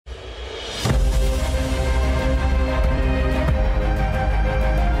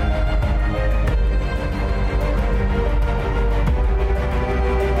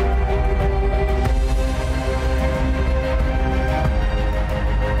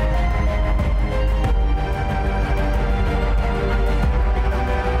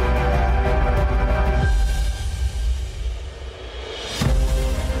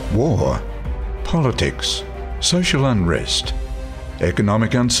war, politics, social unrest,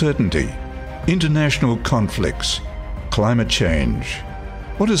 economic uncertainty, international conflicts, climate change.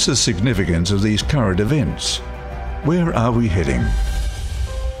 What is the significance of these current events? Where are we heading?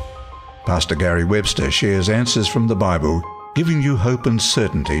 Pastor Gary Webster shares answers from the Bible, giving you hope and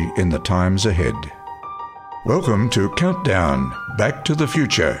certainty in the times ahead. Welcome to Countdown, Back to the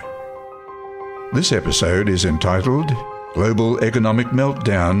Future. This episode is entitled Global Economic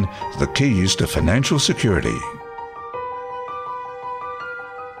Meltdown, The Keys to Financial Security.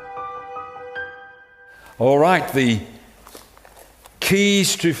 All right, the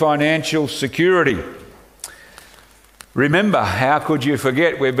keys to financial security. Remember, how could you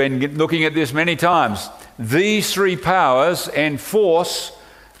forget? We've been looking at this many times. These three powers enforce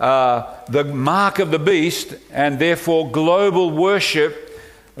the mark of the beast and therefore global worship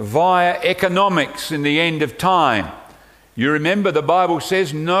via economics in the end of time. You remember the Bible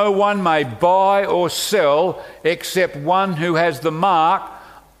says no one may buy or sell except one who has the mark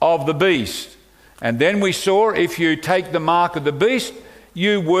of the beast. And then we saw if you take the mark of the beast,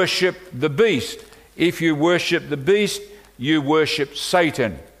 you worship the beast. If you worship the beast, you worship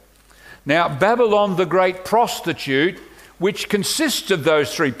Satan. Now, Babylon, the great prostitute, which consists of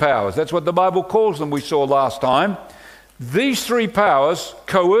those three powers, that's what the Bible calls them, we saw last time. These three powers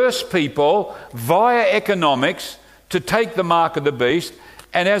coerce people via economics to take the mark of the beast,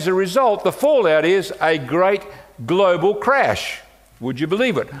 and as a result, the fallout is a great global crash. Would you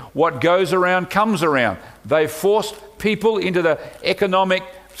believe it? What goes around comes around. They forced people into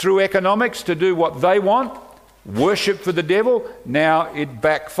through economics to do what they want, worship for the devil. Now it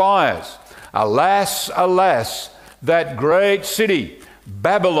backfires. Alas, alas, that great city,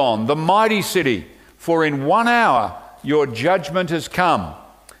 Babylon, the mighty city, for in 1 hour your judgment has come.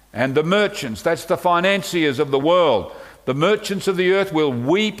 And the merchants, that's the financiers of the world, the merchants of the earth will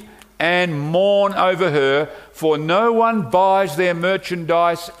weep and mourn over her, for no one buys their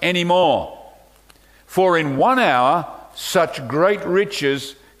merchandise anymore. For in 1 hour such great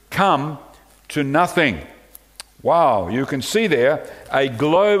riches come to nothing. Wow, you can see there a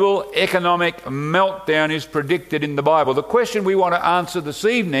global economic meltdown is predicted in the Bible. The question we want to answer this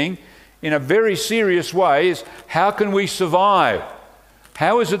evening in a very serious way is, how can we survive?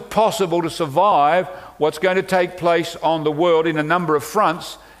 How is it possible to survive what's going to take place on the world in a number of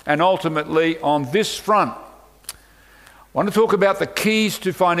fronts and ultimately on this front? I want to talk about the keys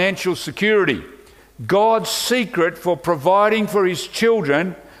to financial security. God's secret for providing for his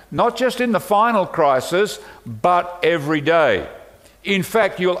children, not just in the final crisis, but every day. In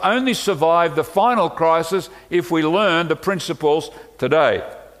fact, you'll only survive the final crisis if we learn the principles today.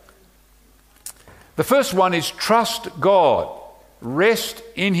 The first one is trust God. Rest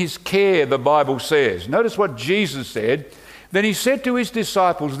in his care, the Bible says. Notice what Jesus said. Then he said to his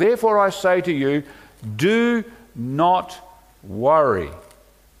disciples, therefore I say to you, do not worry.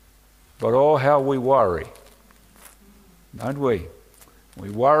 But oh, how we worry, don't we? We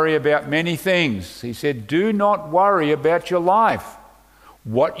worry about many things. He said, do not worry about your life,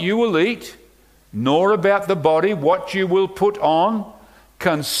 what you will eat, nor about the body, what you will put on.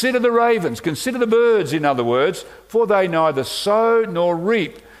 Consider the ravens, consider the birds, in other words, for they neither sow nor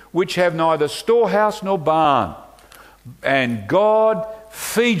reap, which have neither storehouse nor barn, and God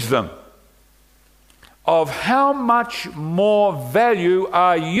feeds them. Of how much more value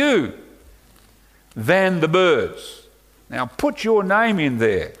are you than the birds? Now put your name in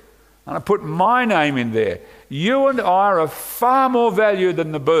there, and I put my name in there. You and I are of far more value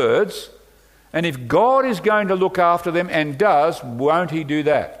than the birds, and if God is going to look after them, and does, won't he do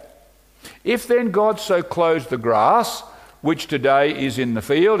that? If then God so clothes the grass, which today is in the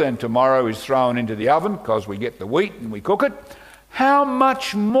field and tomorrow is thrown into the oven because we get the wheat and we cook it, how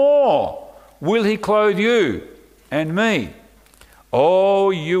much more will he clothe you and me? Oh,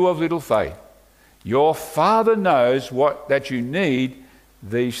 you of little faith. Your Father knows that you need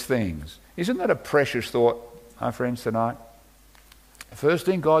these things. Isn't that a precious thought, my friends, tonight? The first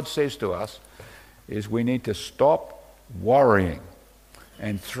thing God says to us is we need to stop worrying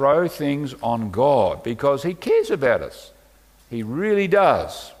and throw things on God because he cares about us. He really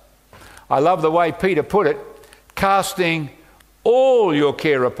does. I love the way Peter put it, casting all your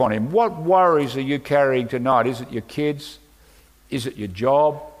care upon him. What worries are you carrying tonight? Is it your kids? Is it your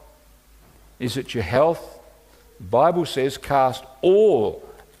job? Is it your health? The Bible says cast all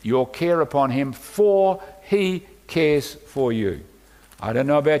your care upon him, for he cares for you. I don't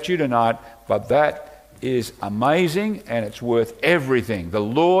know about you tonight, but that is amazing and it's worth everything. The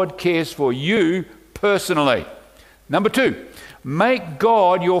Lord cares for you personally. Number 2, make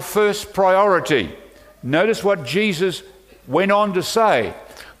God your first priority. Notice what Jesus went on to say.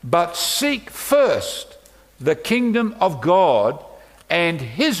 but seek first the kingdom of God and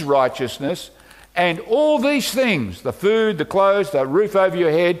his righteousness, and all these things, the food, the clothes, the roof over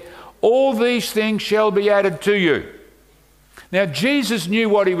your head, all these things shall be added to you. Now, Jesus knew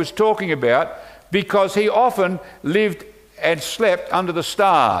what he was talking about because he often lived and slept under the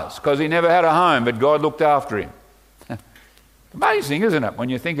stars because he never had a home, but God looked after him. Amazing, isn't it, when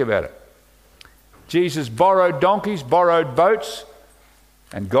you think about it? Jesus borrowed donkeys, borrowed boats,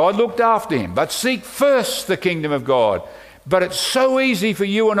 and God looked after him. But seek first the kingdom of God. But it's so easy for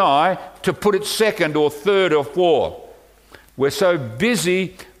you and I to put it second or third or fourth. We're so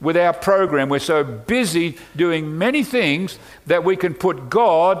busy with our program. We're so busy doing many things that we can put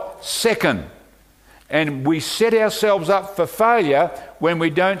God second. And we set ourselves up for failure when we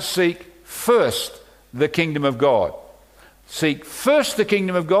don't seek first the kingdom of God. Seek first the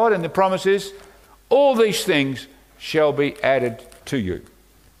kingdom of God, and the promise is, all these things shall be added to you.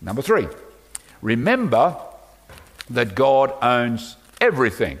 Number 3, remember that God owns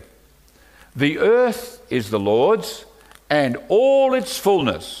everything. The earth is the Lord's and all its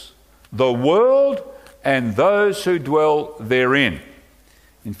fullness, the world and those who dwell therein.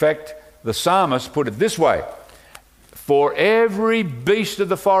 In fact, the psalmist put it this way: for every beast of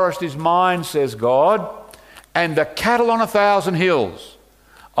the forest is mine, says God, and the cattle on 1,000 hills.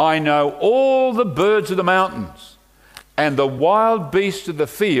 I know all the birds of the mountains, and the wild beasts of the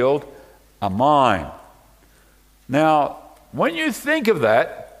field are mine. Now, when you think of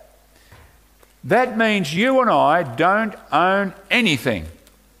that, that means you and I don't own anything.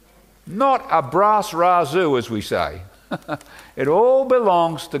 Not a brass razoo, as we say. It all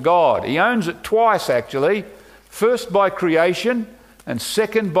belongs to God. He owns it twice, actually. First by creation and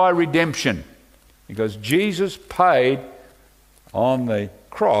second by redemption. Because Jesus paid on the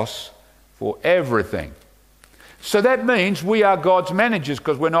cross for everything. So that means we are God's managers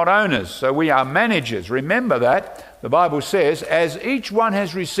because we're not owners. So we are managers. Remember that. The Bible says, as each one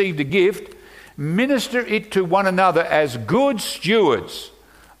has received a gift, minister it to one another as good stewards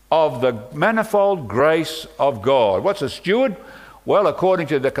of the manifold grace of God. What's a steward? Well, according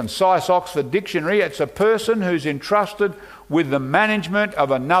to the concise Oxford Dictionary, it's a person who's entrusted with the management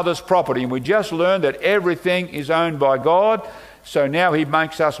of another's property. And we just learned that everything is owned by God. So now he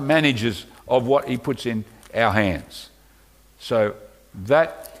makes us managers of what he puts in our hands. So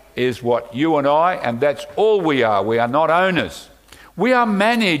that is what you and I, and that's all we are. We are not owners. We are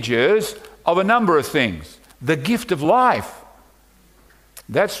managers of a number of things. The gift of life.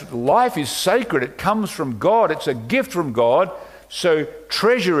 Life is sacred. It comes from God. It's a gift from God. So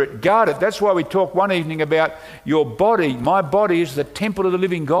treasure it, guard it. That's why we talked one evening about your body. My body is the temple of the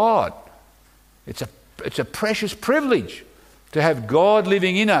living God. It's a precious privilege to have God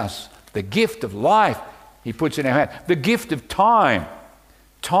living in us. The gift of life he puts in our hand. The gift of time.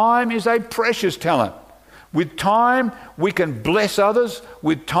 Time is a precious talent. With time we can bless others.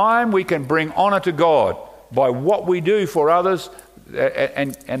 With time we can bring honour to God by what we do for others,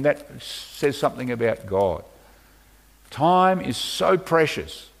 and that says something about God. Time is so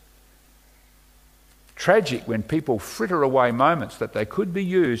precious. Tragic when people fritter away moments that they could be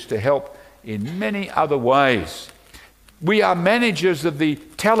used to help in many other ways. We are managers of the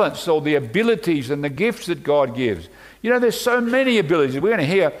talents or the abilities and the gifts that God gives. You know, there's so many abilities. We're going to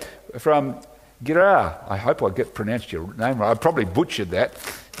hear from Gary. I hope I pronounced your name right. I probably butchered that.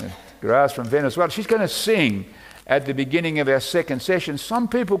 Gary's from Venezuela. She's going to sing at the beginning of our second session. Some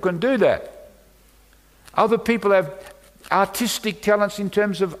people can do that. Other people have artistic talents in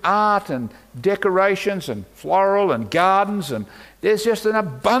terms of art and decorations and floral and gardens, and there's just an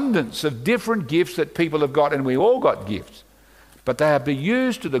abundance of different gifts that people have got, and we all got gifts. But they have to be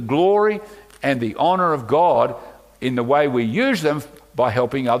used to the glory and the honour of God in the way we use them by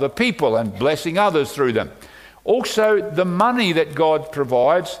helping other people and blessing others through them. Also, the money that God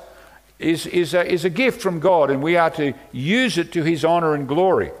provides is a gift from God, and we are to use it to his honour and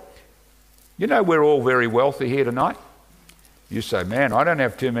glory. You know, we're all very wealthy here tonight. You say, man, I don't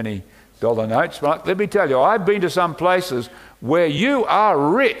have too many dollar notes. But let me tell you, I've been to some places where you are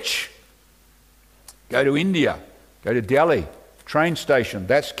rich. Go to India, go to Delhi, train station,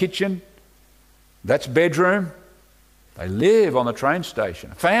 that's kitchen, that's bedroom. They live on the train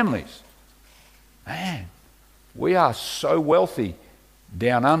station. Families. Man, we are so wealthy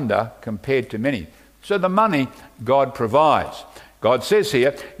down under compared to many. So the money God provides. God says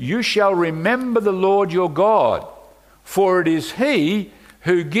here, you shall remember the Lord your God, for it is he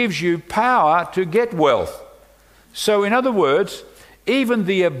who gives you power to get wealth. So in other words, even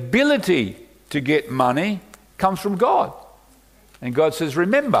the ability to get money comes from God. And God says,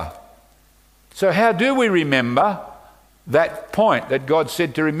 remember. So how do we remember? that point that God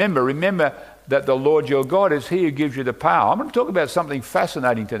said to remember that the Lord your God is He who gives you the power. I'm going to talk about something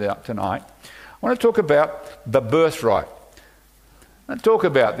fascinating tonight. I want to talk about the birthright. I'm going to talk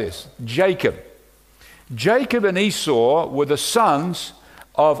about this. Jacob and Esau were the sons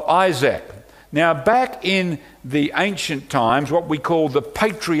of Isaac. Now, back in the ancient times, what we call the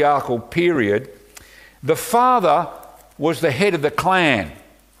patriarchal period, the father was the head of the clan.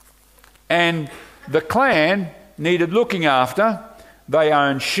 And the clan needed looking after. They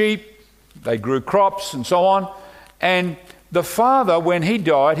owned sheep, they grew crops and so on. And the father, when he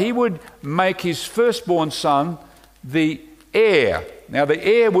died, he would make his firstborn son the heir. Now, the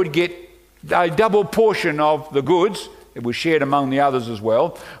heir would get a double portion of the goods. It was shared among the others as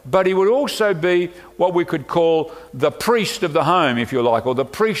well. But he would also be what we could call the priest of the home, if you like, or the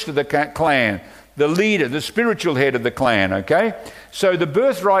priest of the clan, the leader, the spiritual head of the clan, okay? So the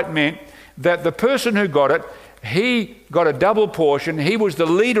birthright meant that the person who got it, he got a double portion. He was the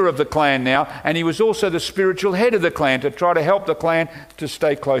leader of the clan now, and he was also the spiritual head of the clan to try to help the clan to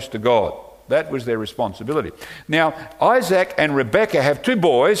stay close to God. That was their responsibility. Now, Isaac and Rebekah have two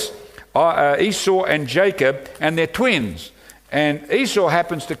boys, Esau and Jacob, and they're twins. And Esau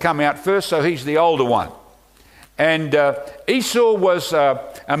happens to come out first, so he's the older one. And Esau was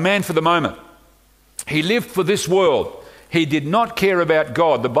a man for the moment. He lived for this world. He did not care about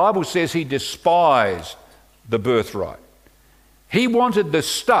God. The Bible says he despised the birthright. He wanted the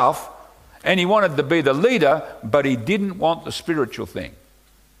stuff and he wanted to be the leader, but he didn't want the spiritual thing.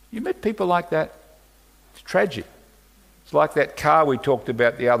 You met people like that? It's tragic. It's like that car we talked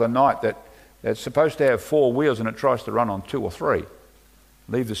about the other night that's supposed to have 4 wheels and it tries to run on 2 or 3.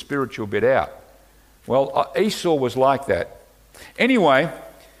 Leave the spiritual bit out. Well, Esau was like that. Anyway,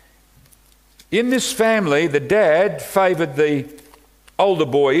 in this family, the dad favoured the older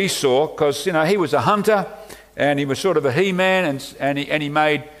boy Esau because, he was a hunter and he was sort of a he-man and he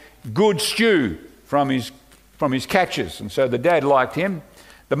made good stew from his catches. And so the dad liked him.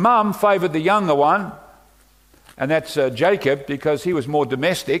 The mum favoured the younger one, and that's Jacob, because he was more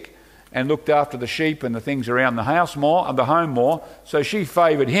domestic and looked after the sheep and the things around the house more, and the home more. So she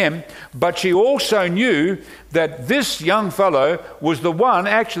favoured him. But she also knew that this young fellow was the one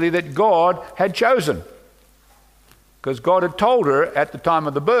actually that God had chosen, because God had told her at the time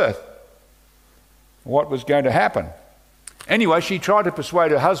of the birth what was going to happen. Anyway, she tried to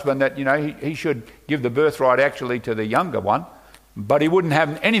persuade her husband that, he should give the birthright actually to the younger one, but he wouldn't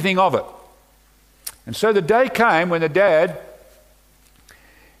have anything of it. And so the day came when the dad,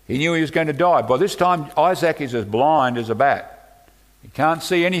 he knew he was going to die. By this time, Isaac is as blind as a bat. He can't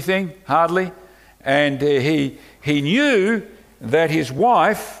see anything, hardly. And he knew that his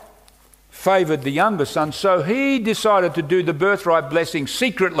wife favoured the younger son, so he decided to do the birthright blessing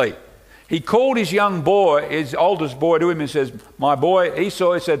secretly. He called his young boy, his oldest boy, to him and says, "My boy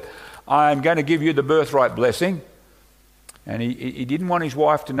Esau," he said, "I'm going to give you the birthright blessing." And he didn't want his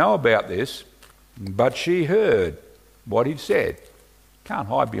wife to know about this, but she heard what he'd said. Can't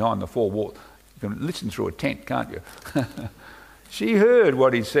hide behind the 4 walls. You can listen through a tent, can't you? She heard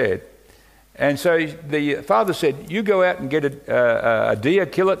what he said. And so the father said, "You go out and get a deer,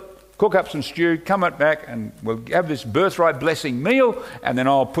 kill it, cook up some stew, come back and we'll have this birthright blessing meal, and then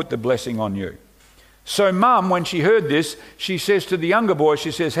I'll put the blessing on you." So Mum, when she heard this, she says to the younger boy,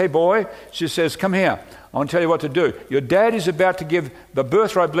 she says, "Hey boy," she says, "come here. I want to tell you what to do. Your dad is about to give the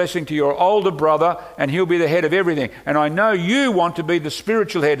birthright blessing to your older brother, and he'll be the head of everything. And I know you want to be the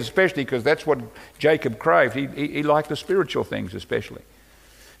spiritual head, especially because that's what Jacob craved. He liked the spiritual things especially."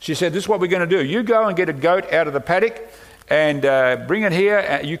 She said, "This is what we're going to do. You go and get a goat out of the paddock and bring it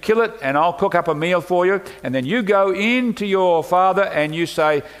here. You kill it, and I'll cook up a meal for you. And then you go into your father and you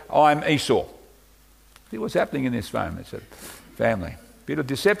say, 'I'm Esau.'" See what's happening in this family. It's a family. Bit of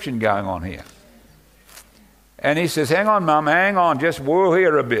deception going on here. And he says, "Hang on, Mum, hang on, just whoa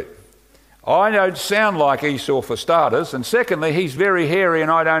here a bit. I don't sound like Esau for starters, and secondly, he's very hairy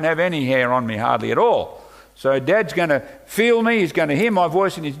and I don't have any hair on me hardly at all. So Dad's going to feel me, he's going to hear my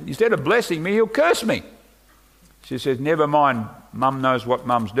voice, and instead of blessing me, he'll curse me." She says, "Never mind, Mum knows what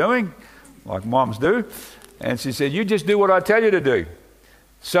Mum's doing, like mums do." And she said, "You just do what I tell you to do."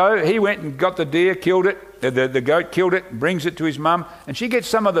 So he went and got the deer, killed it, the goat, killed it, brings it to his mum, and she gets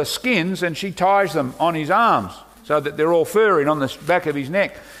some of the skins and she ties them on his arms so that they're all furry and on the back of his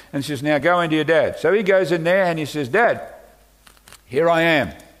neck. And she says, "Now go into your dad." So he goes in there and he says, "Dad, here I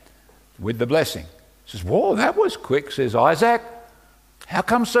am with the blessing." He says, "Whoa, that was quick," says Isaac. "How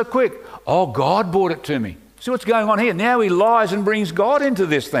come so quick?" "Oh, God brought it to me." See what's going on here? Now he lies and brings God into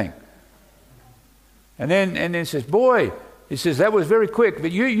this thing. And then says, "Boy, He says, that was very quick,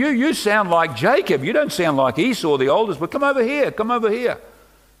 but you sound like Jacob. You don't sound like Esau, the oldest, but come over here, come over here.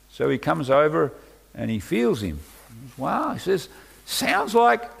 So he comes over and he feels him. Wow, he says, sounds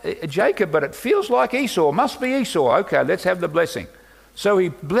like Jacob, but it feels like Esau. Must be Esau. Okay, let's have the blessing. So he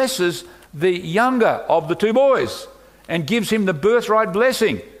blesses the younger of the two boys and gives him the birthright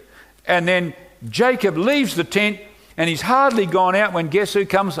blessing. And then Jacob leaves the tent, and he's hardly gone out when guess who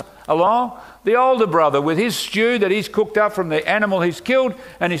comes along? The older brother with his stew that he's cooked up from the animal he's killed.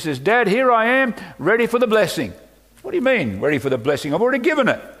 And he says, Dad, here I am, ready for the blessing. What do you mean, ready for the blessing? I've already given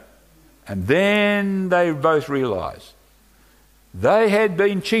it. And then they both realised they had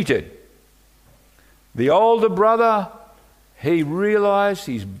been cheated. The older brother, he realised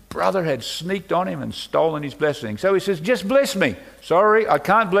his brother had sneaked on him and stolen his blessing. So he says, just bless me. Sorry, I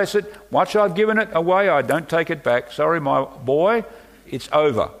can't bless it. Once I've given it away, I don't take it back. Sorry, my boy, it's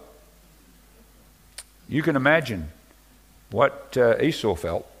over. You can imagine what Esau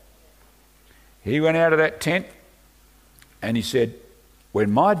felt. He went out of that tent and he said, when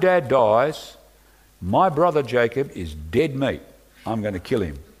my dad dies, my brother Jacob is dead meat. I'm going to kill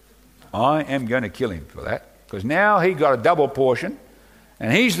him. I am going to kill him for that. Because now he got a double portion,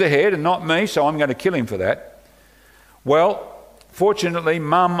 and he's the head and not me, so I'm going to kill him for that. Well, fortunately,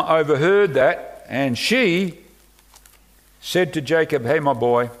 Mum overheard that, and she said to Jacob, hey, my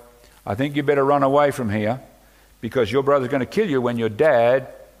boy, I think you better run away from here, because your brother's going to kill you when your dad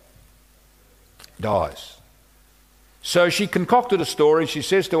dies. So she concocted a story. She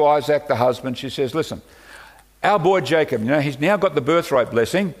says to Isaac, the husband, she says, listen, our boy Jacob, he's now got the birthright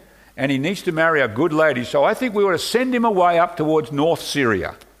blessing, and he needs to marry a good lady. So I think we ought to send him away up towards North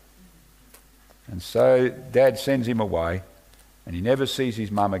Syria. And so Dad sends him away, and he never sees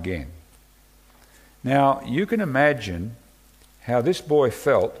his mum again. Now, you can imagine how this boy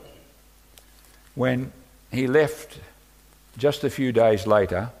felt when he left just a few days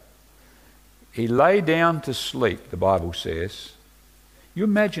later. He lay down to sleep, the Bible says. You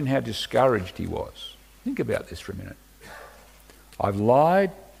imagine how discouraged he was. Think about this for a minute. I've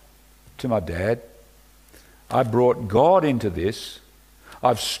lied to my dad. I brought God into this.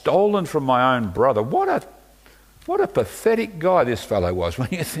 I've stolen from my own brother. What a pathetic guy this fellow was when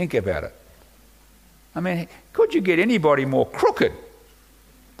you think about it. I mean, could you get anybody more crooked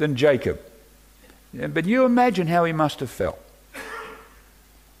than Jacob? Yeah, but you imagine how he must have felt.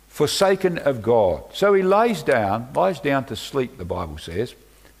 Forsaken of God. So he lies down to sleep, the Bible says,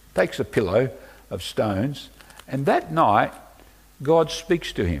 takes a pillow of stones, and that night God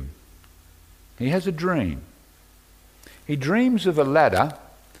speaks to him. He has a dream. He dreams of a ladder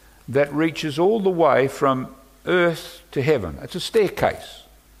that reaches all the way from earth to heaven. It's a staircase,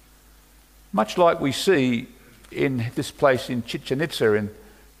 much like we see in this place in Chichen Itza in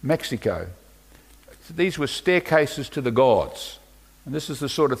Mexico. These were staircases to the gods. And this is the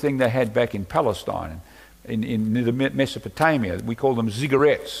sort of thing they had back in Palestine, in Mesopotamia. We call them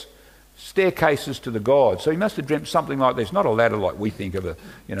ziggurats, staircases to the gods. So he must have dreamt something like this, not a ladder like we think of,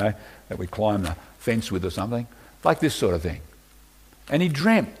 that we climb the fence with or something, like this sort of thing. And he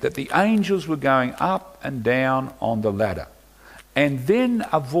dreamt that the angels were going up and down on the ladder. And then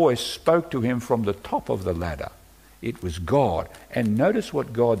a voice spoke to him from the top of the ladder. It was God. And notice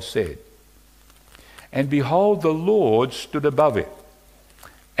what God said. And behold, the Lord stood above it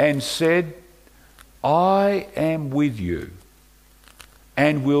and said, I am with you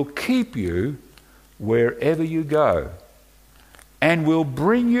and will keep you wherever you go and will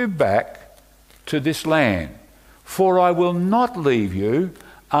bring you back to this land. For I will not leave you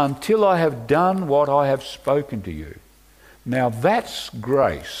until I have done what I have spoken to you. Now that's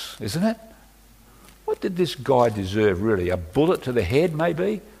grace, isn't it? What did this guy deserve, really? A bullet to the head,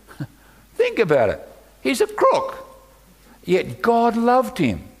 maybe? Think about it. He's a crook. Yet God loved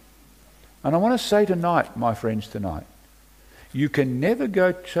him. And I want to say tonight, my friends, you can never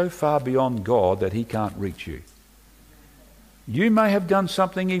go so far beyond God that he can't reach you. You may have done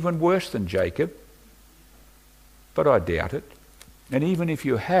something even worse than Jacob, but I doubt it. And even if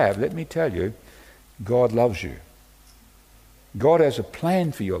you have, let me tell you, God loves you. God has a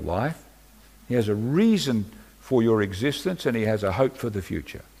plan for your life. He has a reason for your existence, and he has a hope for the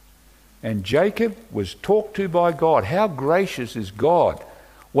future. And Jacob was talked to by God. How gracious is God?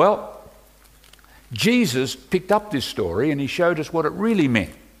 Well, Jesus picked up this story and he showed us what it really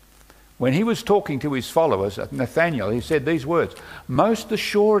meant. When he was talking to his followers, Nathanael, he said these words, most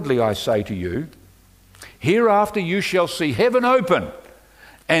assuredly I say to you, hereafter you shall see heaven open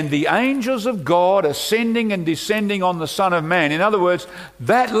and the angels of God ascending and descending on the Son of Man. In other words,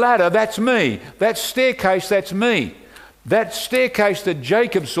 that ladder, that's me. That staircase, that's me. That staircase that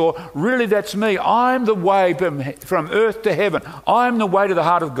Jacob saw, really that's me. I'm the way from earth to heaven. I'm the way to the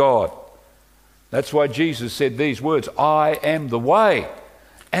heart of God. That's why Jesus said these words, I am the way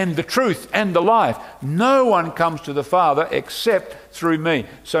and the truth and the life. No one comes to the Father except through me.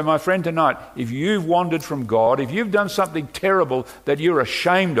 So my friend, tonight, if you've wandered from God, if you've done something terrible that you're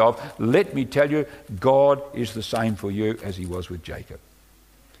ashamed of, let me tell you, God is the same for you as he was with Jacob.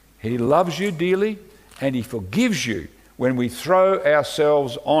 He loves you dearly and he forgives you when we throw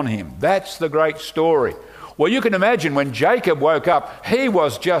ourselves on him. That's the great story. Well, you can imagine when Jacob woke up, he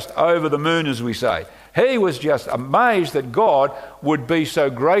was just over the moon, as we say. He was just amazed that God would be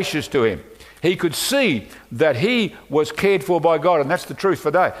so gracious to him. He could see that he was cared for by God, and that's the truth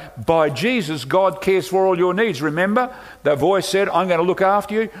for today. By Jesus, God cares for all your needs. Remember, the voice said, I'm going to look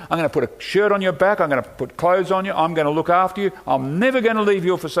after you. I'm going to put a shirt on your back. I'm going to put clothes on you. I'm going to look after you. I'm never going to leave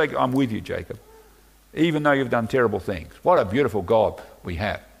you or forsake you. I'm with you, Jacob, even though you've done terrible things. What a beautiful God we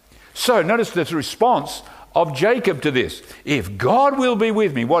have. So notice the response of Jacob to this. If God will be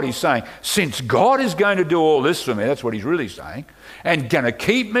with me, what he's saying, since God is going to do all this for me, that's what he's really saying, and going to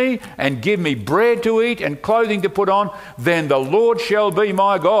keep me and give me bread to eat and clothing to put on, then the Lord shall be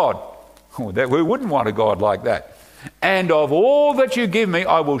my God. Oh, we wouldn't want a God like that. And of all that you give me,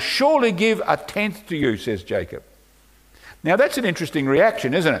 I will surely give a tenth to you, says Jacob. Now that's an interesting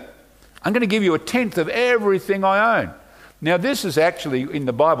reaction, isn't it? I'm going to give you a tenth of everything I own. Now this is actually in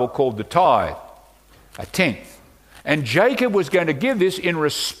the Bible called the tithe. A tenth. And Jacob was going to give this in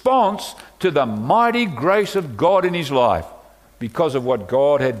response to the mighty grace of God in his life because of what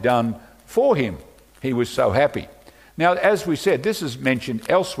God had done for him. He was so happy. Now, as we said, this is mentioned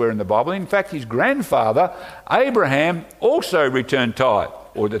elsewhere in the Bible. In fact, his grandfather, Abraham, also returned tithe,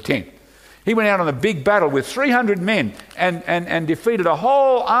 or the tenth. He went out on a big battle with 300 men and defeated a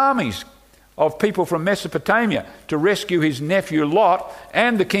whole armies of people from Mesopotamia to rescue his nephew Lot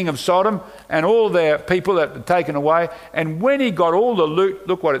and the king of Sodom and all their people that were taken away. And when he got all the loot,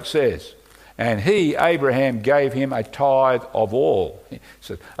 look what it says. And he, Abraham, gave him a tithe of all.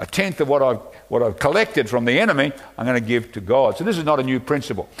 So a tenth of what I've collected from the enemy, I'm going to give to God. So this is not a new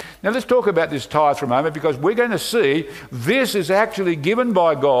principle. Now let's talk about this tithe for a moment, because we're going to see this is actually given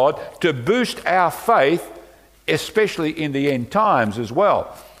by God to boost our faith, especially in the end times as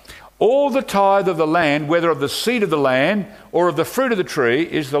well. All the tithe of the land, whether of the seed of the land or of the fruit of the tree,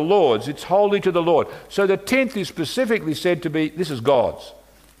 is the Lord's. It's holy to the Lord. So the tenth is specifically said to be, this is God's.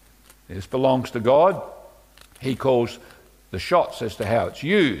 This belongs to God. He calls the shots as to how it's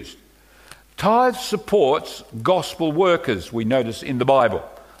used. Tithe supports gospel workers, we notice in the Bible.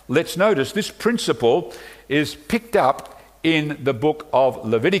 Let's notice this principle is picked up in the book of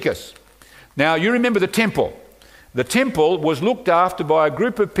Leviticus. Now, you remember the temple. The temple was looked after by a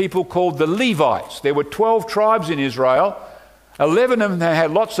group of people called the Levites. There were 12 tribes in Israel. 11 of them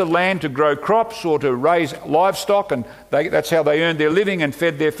had lots of land to grow crops or to raise livestock, and that's how they earned their living and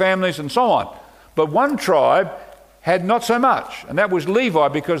fed their families and so on. But one tribe had not so much, and that was Levi,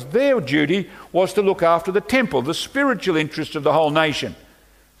 because their duty was to look after the temple, the spiritual interest of the whole nation.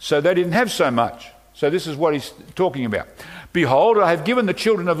 So they didn't have so much. So this is what he's talking about. Behold, I have given the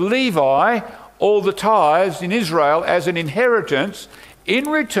children of Levi all the tithes in Israel as an inheritance in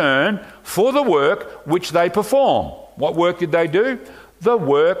return for the work which they perform. What work did they do? The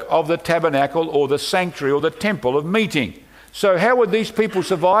work of the tabernacle or the sanctuary or the temple of meeting. So how would these people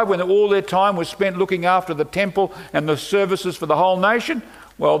survive when all their time was spent looking after the temple and the services for the whole nation?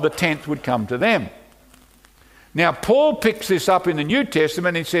 Well, the tenth would come to them. Now, Paul picks this up in the New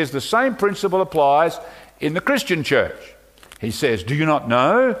Testament and he says the same principle applies in the Christian church. He says, do you not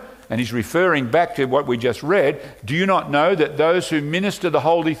know? And he's referring back to what we just read. Do you not know that those who minister the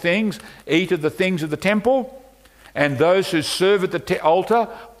holy things eat of the things of the temple? And those who serve at the altar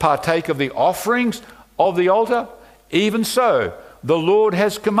partake of the offerings of the altar? Even so, the Lord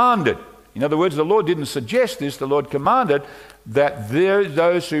has commanded. In other words, the Lord didn't suggest this. The Lord commanded that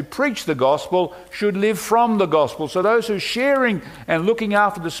those who preach the gospel should live from the gospel. So those who are sharing and looking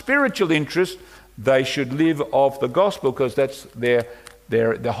after the spiritual interest, they should live of the gospel, because that's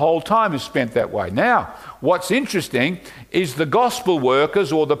the whole time is spent that way. Now, what's interesting is the gospel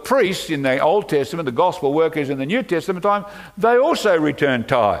workers, or the priests in the Old Testament, the gospel workers in the New Testament time, they also returned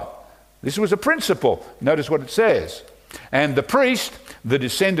tithe. This was a principle. Notice what it says. And the priest, the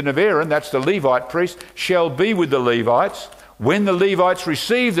descendant of Aaron, that's the Levite priest, shall be with the Levites. When the Levites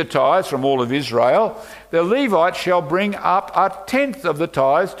receive the tithes from all of Israel, the Levites shall bring up a tenth of the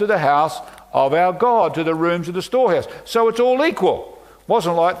tithes to the house of our God, to the rooms of the storehouse. So it's all equal. It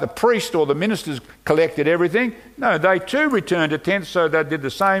wasn't like the priest or the ministers collected everything. No, they too returned a tenth, so they did the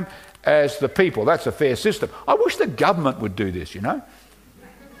same as the people. That's a fair system. I wish the government would do this, you know.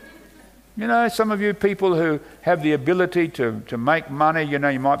 You know, some of you people who have the ability to make money, you know,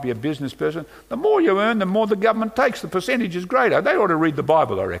 you might be a business person. The more you earn, the more the government takes. The percentage is greater. They ought to read the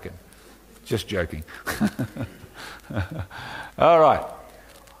Bible, I reckon. Just joking. All right.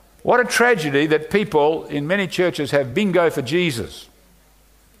 What a tragedy that people in many churches have bingo for Jesus.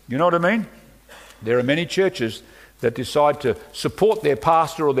 You know what I mean? There are many churches that decide to support their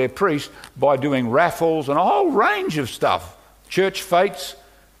pastor or their priest by doing raffles and a whole range of stuff. Church fetes.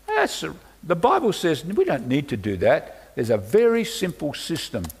 The Bible says we don't need to do that. There's a very simple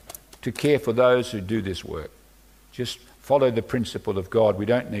system to care for those who do this work. Just follow the principle of God. We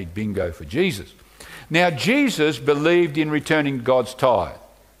don't need bingo for Jesus. Now, Jesus believed in returning God's tithe.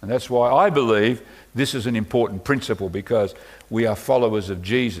 And that's why I believe this is an important principle, because we are followers of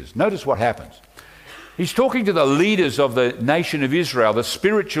Jesus. Notice what happens. He's talking to the leaders of the nation of Israel, the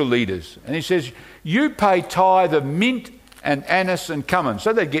spiritual leaders. And he says, you pay tithe of mint and anise and cumin.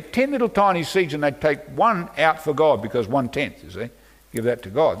 So they'd get 10 little tiny seeds and they'd take one out for God, because 1/10, you see. Give that to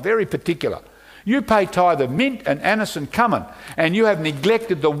God. Very particular. You pay tithe of mint and anise and cumin, and you have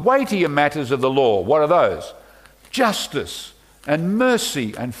neglected the weightier matters of the law. What are those? Justice and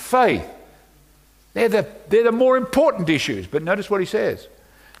mercy and faith. They're the more important issues. But notice what he says.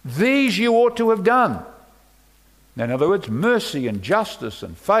 These you ought to have done. Now, in other words, mercy and justice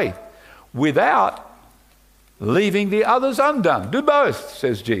and faith, without leaving the others undone. Do both,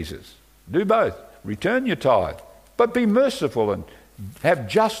 says Jesus. Do both. Return your tithe, but be merciful and have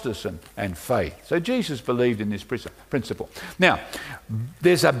justice and faith. So Jesus believed in this principle. Now,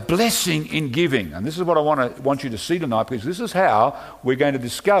 there's a blessing in giving, and this is what I want you to see tonight, because this is how we're going to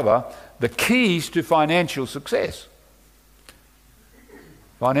discover the keys to financial success,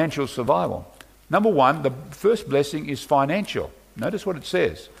 financial survival. Number one, the first blessing is financial. Notice what it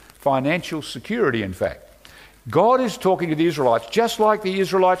says. Financial security, in fact. God is talking to the Israelites, just like the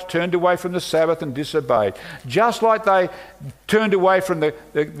Israelites turned away from the Sabbath and disobeyed, just like they turned away from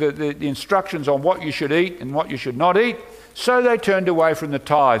the instructions on what you should eat and what you should not eat, so they turned away from the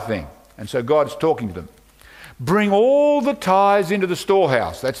tithe thing. And so God's talking to them. Bring all the tithes into the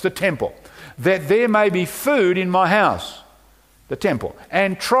storehouse, that's the temple, that there may be food in my house, the temple,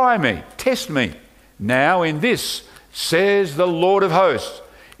 and try me, test me. Now in this, says the Lord of hosts,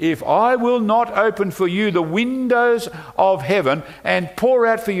 if I will not open for you the windows of heaven and pour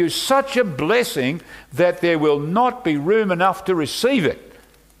out for you such a blessing that there will not be room enough to receive it.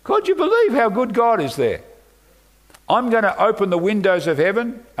 Could you believe how good God is there? I'm going to open the windows of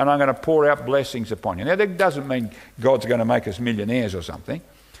heaven and I'm going to pour out blessings upon you. Now, that doesn't mean God's going to make us millionaires or something. It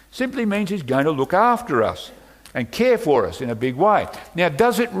simply means he's going to look after us and care for us in a big way. Now,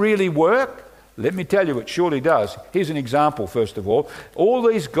 does it really work? Let me tell you, it surely does. Here's an example, first of all. All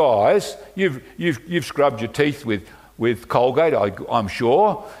these guys, you've scrubbed your teeth with Colgate, I'm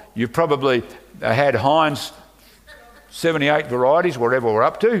sure. You've probably had Heinz 78 varieties, whatever we're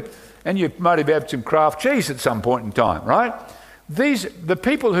up to, and you might have had some Kraft cheese at some point in time, right? The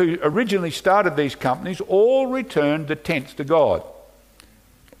people who originally started these companies all returned the tenth to God.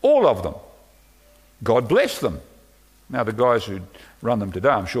 All of them. God bless them. Now, the guys who run them today,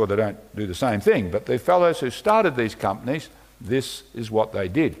 I'm sure they don't do the same thing, but the fellows who started these companies, this is what they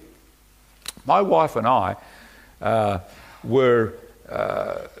did. My wife and I were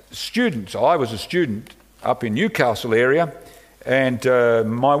students. I was a student up in Newcastle area, and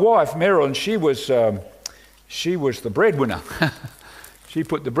my wife, Marilyn, she was the breadwinner. She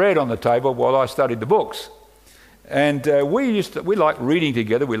put the bread on the table while I studied the books. And we like reading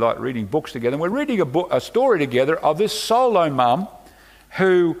together. We like reading books together. And we're reading a story together of this solo mum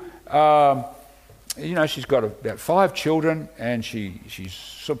who, she's got about 5 children, and she's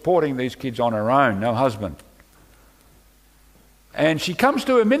supporting these kids on her own, no husband. And she comes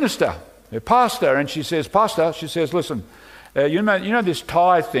to her minister, her pastor, and she says, Pastor, she says, listen, you know this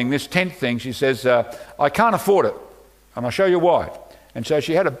tithe thing, this tenth thing, she says, I can't afford it, and I'll show you why. And so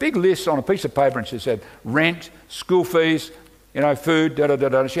she had a big list on a piece of paper, and she said, rent, school fees, food,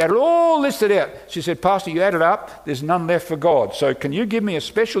 da-da-da-da. She had it all listed out. She said, Pastor, you add it up, there's none left for God. So can you give me a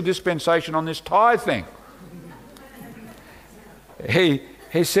special dispensation on this tithe thing? He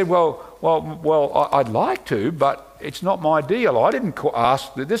said, well, I'd like to, but it's not my deal. I didn't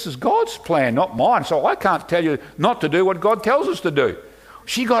ask. This is God's plan, not mine. So I can't tell you not to do what God tells us to do.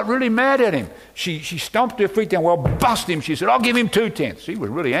 She got really mad at him. She stomped her feet down. Well, bust him. She said, I'll give him 2/10. She was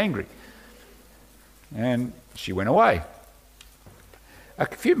really angry. And she went away. A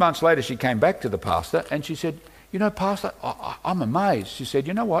few months later, she came back to the pastor and she said, Pastor, I'm amazed. She said,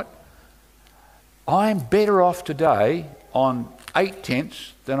 you know what? I'm better off today on 8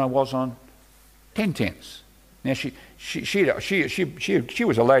 tenths than I was on 10 tenths. Now, she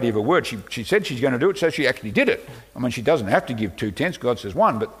was a lady of her word. She said she's going to do it, so she actually did it. I mean, she doesn't have to give 2 tenths. God says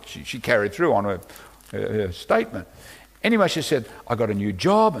 1, but she carried through on her statement. Anyway, she said, I got a new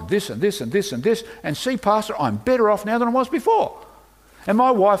job and this and this and this and this. And see, Pastor, I'm better off now than I was before. And my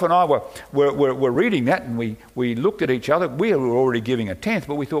wife and I were reading that, and we looked at each other. We were already giving a tenth,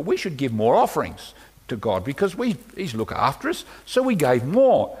 but we thought we should give more offerings to God because He's looked after us. So we gave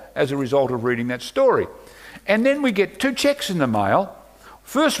more as a result of reading that story. And then we get 2 checks in the mail.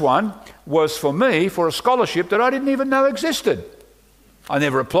 First one was for me for a scholarship that I didn't even know existed. I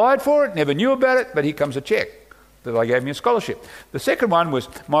never applied for it, never knew about it, but here comes a check that I gave me a scholarship. The second one was,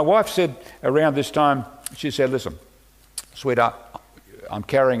 my wife said around this time, she said, listen, sweetheart, I'm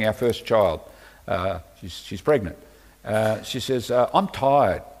carrying our first child. She's pregnant. She says, I'm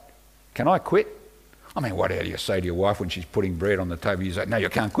tired. Can I quit? I mean, what do you say to your wife when she's putting bread on the table? You say, no, you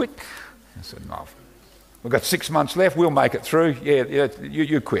can't quit. I said, no. We've got 6 months left. We'll make it through. Yeah,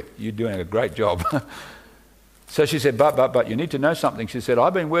 you quit. You're doing a great job. So she said, but you need to know something. She said,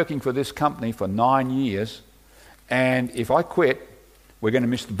 I've been working for this company for 9 years, and if I quit, we're going to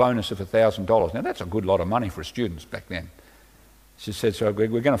miss the bonus of $1,000. Now, that's a good lot of money for students back then. She said, so we're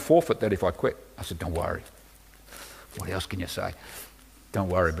going to forfeit that if I quit. I said, don't worry. What else can you say? Don't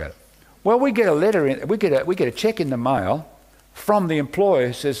worry about it. Well, we get a letter in, we get a check in the mail from the employer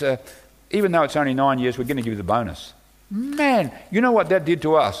who says, even though it's only 9 years, we're going to give you the bonus. Man, you know what that did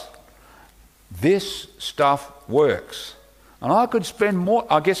to us? This stuff works. And I could spend more.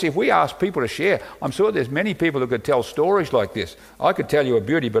 I guess if we ask people to share, I'm sure there's many people who could tell stories like this. I could tell you a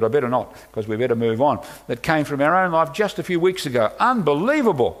beauty, but I better not, because we better move on. That came from our own life just a few weeks ago.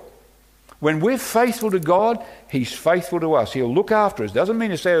 Unbelievable. When we're faithful to God, He's faithful to us. He'll look after us. Doesn't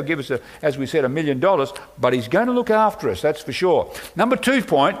mean to say He'll give us, as we said, $1 million, but He's going to look after us, that's for sure. Number 2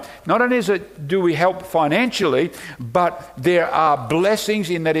 point, not only do we help financially, but there are blessings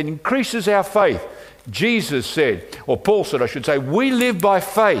in that it increases our faith. Jesus said, or Paul said, I should say, we live by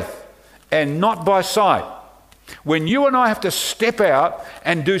faith and not by sight. When you and I have to step out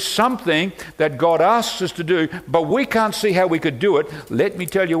and do something that God asks us to do, but we can't see how we could do it, let me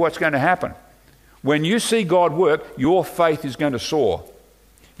tell you what's going to happen. When you see God work, your faith is going to soar.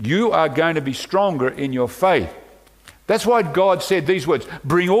 You are going to be stronger in your faith. That's why God said these words,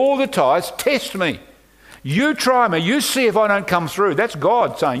 bring all the tithes, test me. You try me, you see if I don't come through. That's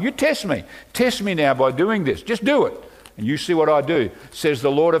God saying, you test me. Test me now by doing this. Just do it. And you see what I do, says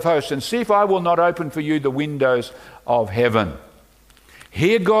the Lord of hosts, and see if I will not open for you the windows of heaven.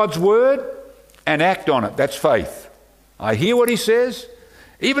 Hear God's word and act on it. That's faith. I hear what He says.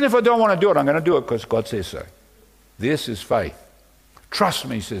 Even if I don't want to do it, I'm going to do it because God says so. This is faith. Trust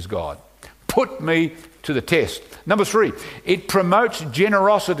me, says God. Put me to the test. Number 3, it promotes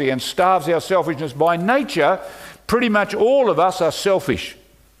generosity and starves our selfishness. By nature, pretty much all of us are selfish.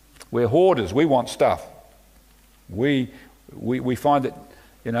 We're hoarders. We want stuff. We find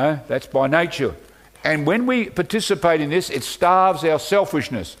that, that's by nature. And when we participate in this, it starves our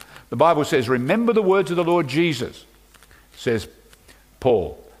selfishness. The Bible says, remember the words of the Lord Jesus, says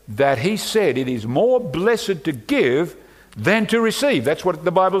Paul, that He said it is more blessed to give than to receive. That's what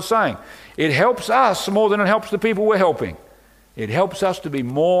the Bible's saying. It helps us more than it helps the people we're helping. It helps us to be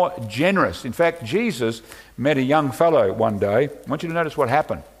more generous. In fact, Jesus met a young fellow one day. I want you to notice what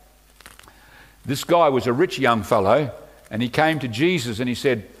happened. This guy was a rich young fellow, and he came to Jesus and he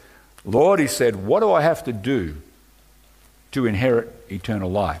said, Lord, he said, what do I have to do to inherit eternal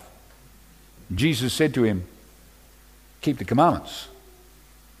life? Jesus said to him, keep the commandments.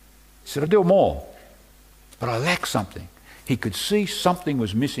 He said, I do them all, but I lack something. He could see something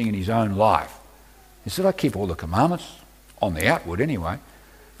was missing in his own life. He said, I keep all the commandments, on the outward anyway,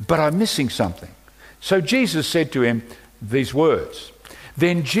 but I'm missing something. So Jesus said to him these words.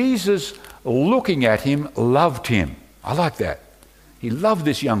 Then Jesus, looking at him, loved him. I like that. He loved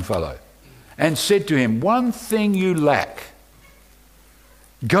this young fellow and said to him, one thing you lack.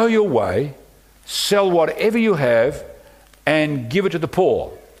 Go your way, sell whatever you have, and give it to the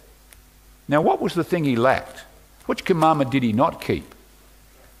poor. Now, what was the thing he lacked? Which commandment did he not keep?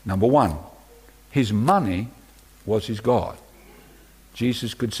 Number 1, his money was his God.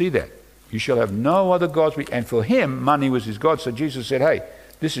 Jesus could see that. You shall have no other gods. And for him, money was his God. So Jesus said, hey,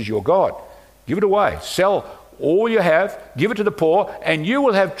 this is your God. Give it away. Sell all you have, give it to the poor, and you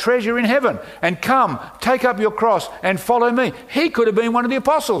will have treasure in heaven. And come, take up your cross and follow me. He could have been one of the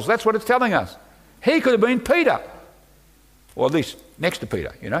apostles. That's what it's telling us. He could have been Peter. Or at least next to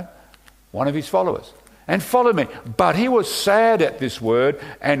Peter, one of his followers. And follow me. But he was sad at this word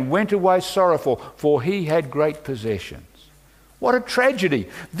and went away sorrowful, for he had great possessions. What a tragedy.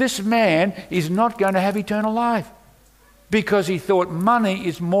 This man is not going to have eternal life because he thought money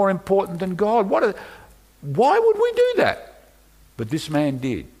is more important than God. Why would we do that? But this man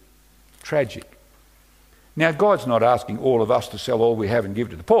did. Tragic. Now, God's not asking all of us to sell all we have and give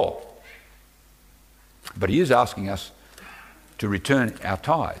to the poor. But he is asking us to return our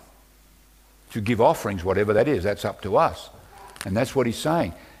tithe, to give offerings, whatever that is. That's up to us. And that's what he's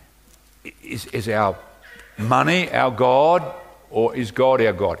saying. Is our money our God, or is God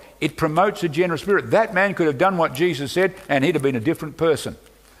our God? It promotes a generous spirit. That man could have done what Jesus said and he'd have been a different person.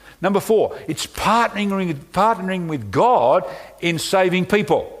 Number 4, it's partnering with God in saving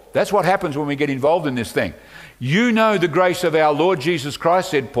people. That's what happens when we get involved in this thing. You know the grace of our Lord Jesus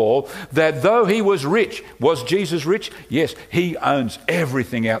Christ, said Paul, that though he was rich, was Jesus rich? Yes, he owns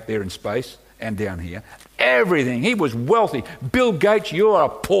everything out there in space and down here. Everything. He was wealthy. Bill Gates, you're a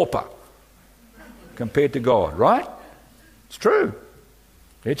pauper compared to God, right? It's true.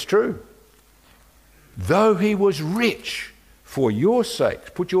 It's true. Though he was rich, for your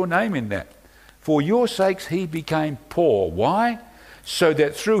sakes, put your name in that. For your sakes he became poor. Why? So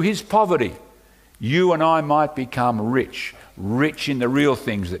that through his poverty, you and I might become rich. Rich in the real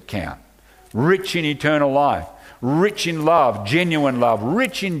things that count. Rich in eternal life. Rich in love, genuine love.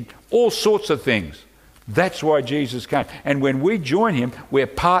 Rich in all sorts of things. That's why Jesus came. And when we join him, we're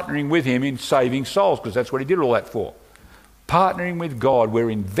partnering with him in saving souls, because that's what he did all that for. Partnering with God, we're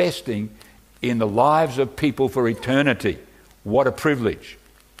investing in the lives of people for eternity. What a privilege.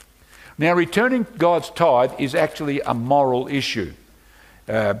 Now, returning God's tithe is actually a moral issue.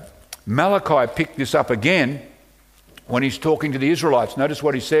 Malachi picked this up again when he's talking to the Israelites. Notice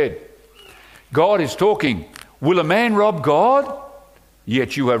what he said. God is talking, will a man rob God?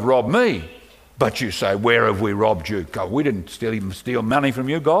 Yet you have robbed me. But you say, where have we robbed you? God, we didn't steal money from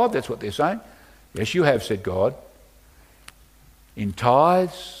you, God. That's what they're saying. Yes, you have, said God. In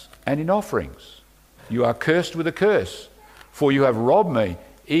tithes and in offerings. You are cursed with a curse, for you have robbed me,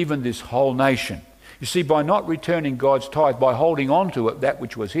 even this whole nation. You see, by not returning God's tithe, by holding on to it, that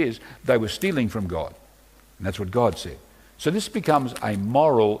which was his, they were stealing from God. And that's what God said. So this becomes a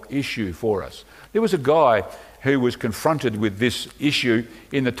moral issue for us. There was a guy who was confronted with this issue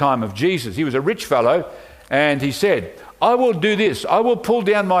in the time of Jesus. He was a rich fellow, and he said, I will do this. I will pull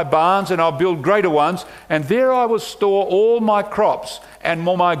down my barns and I'll build greater ones, and there I will store all my crops and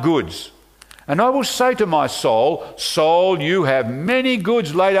all my goods. And I will say to my soul, soul, you have many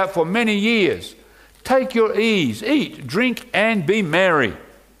goods laid up for many years. Take your ease, eat, drink, and be merry.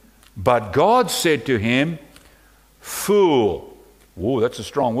 But God said to him, fool. Whoa, that's a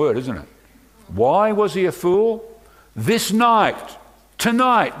strong word, isn't it? Why was he a fool? This night,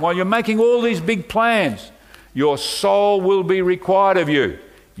 tonight, while you're making all these big plans, your soul will be required of you.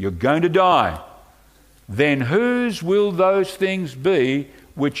 You're going to die. Then whose will those things be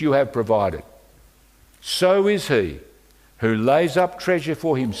which you have provided? So is he who lays up treasure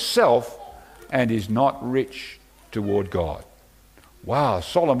for himself and is not rich toward God. Wow,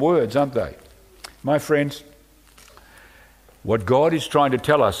 solemn words, aren't they? My friends, what God is trying to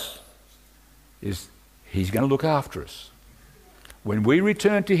tell us is he's going to look after us. When we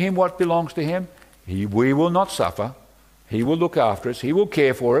return to him what belongs to him, we will not suffer. He will look after us. He will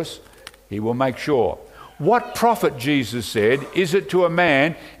care for us. He will make sure. What profit, Jesus said, is it to a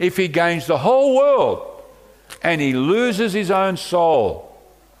man if he gains the whole world and he loses his own soul?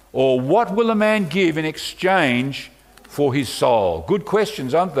 Or what will a man give in exchange for his soul? Good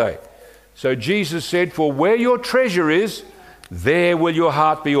questions, aren't they? So Jesus said, for where your treasure is, there will your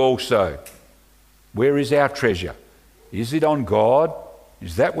heart be also. Where is our treasure? Is it on God?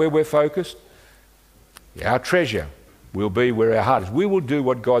 Is that where we're focused? Our treasure will be where our heart is. We will do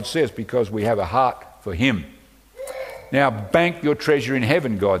what God says because we have a heart for him. Now, bank your treasure in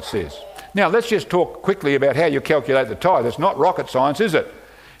heaven, God says. Now, let's just talk quickly about how you calculate the tithe. It's not rocket science, is it?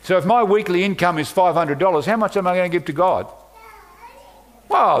 So if my weekly income is $500, how much am I going to give to God?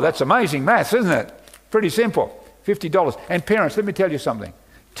 Wow, that's amazing maths, isn't it? Pretty simple. $50. And parents, let me tell you something.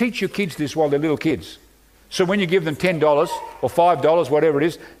 Teach your kids this while they're little kids. So when you give them $10 or $5, whatever it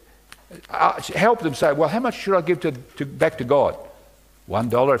is, help them say, well, how much should I give back to God?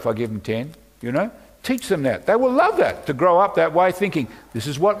 $1 if I give them 10, you know? Teach them that. They will love that, to grow up that way thinking, this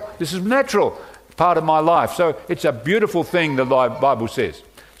is natural part of my life. So it's a beautiful thing, the Bible says.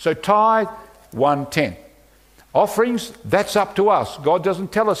 So tithe, 1/10. Offerings, that's up to us. God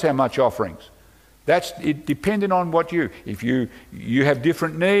doesn't tell us how much offerings. That's it, depending on what if you have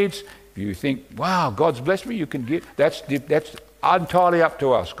different needs, if you think, wow, God's blessed me, you can give. That's entirely up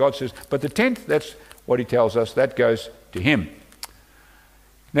to us. God says, but the 10th, that's what he tells us, that goes to him.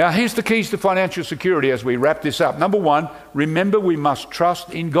 Now, here's the keys to financial security as we wrap this up. Number one, remember we must trust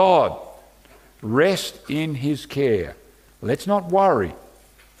in God. Rest in his care. Let's not worry.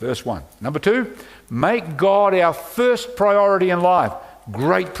 Verse 1. Number 2, make God our first priority in life.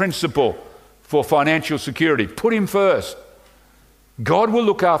 Great principle for financial security. Put him first. God will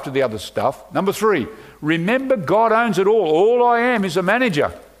look after the other stuff. Number 3, remember God owns it all. All I am is a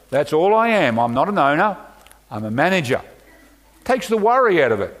manager. That's all I am. I'm not an owner. I'm a manager. Takes the worry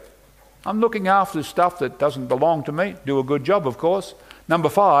out of it. I'm looking after stuff that doesn't belong to me. Do a good job, of course. Number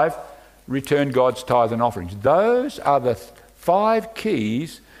 5, return God's tithe and offerings. Those are the 5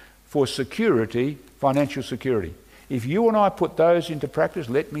 keys for security, financial security. If you and I put those into practice,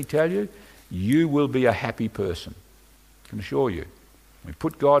 let me tell you, you will be a happy person. I can assure you. We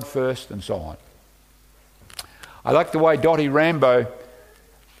put God first and so on. I like the way Dottie Rambo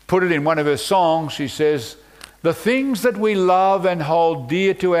put it in one of her songs. She says, the things that we love and hold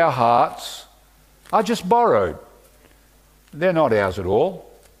dear to our hearts are just borrowed. They're not ours at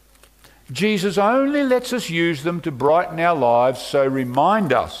all. Jesus only lets us use them to brighten our lives, so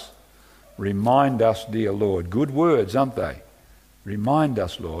remind us, dear Lord. Good words, aren't they? Remind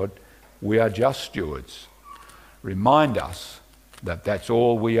us, Lord, we are just stewards. Remind us that that's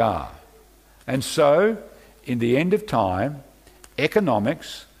all we are. And so, in the end of time,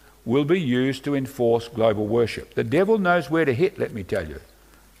 economics will be used to enforce global worship. The devil knows where to hit, let me tell you.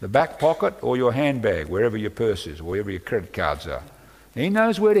 The back pocket or your handbag, wherever your purse is, wherever your credit cards are. He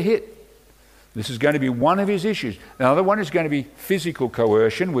knows where to hit. This is going to be one of his issues. Another one is going to be physical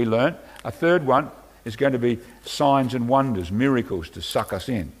coercion, we learnt. A third one is going to be signs and wonders, miracles to suck us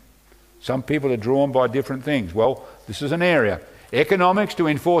in. Some people are drawn by different things. Well, this is an area. Economics to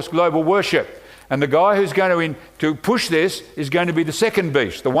enforce global worship. And the guy who's going to push this is going to be the second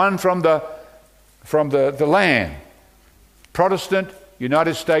beast, the one from the land. Protestant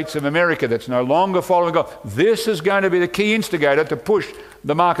United States of America that's no longer following God. This is going to be the key instigator to push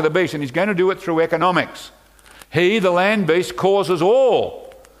the mark of the beast, and he's going to do it through economics. He, the land beast, causes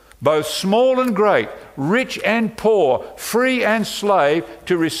all, both small and great, rich and poor, free and slave,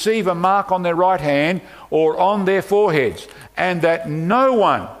 to receive a mark on their right hand or on their foreheads, and that no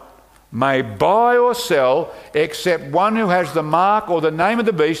one may buy or sell except one who has the mark or the name of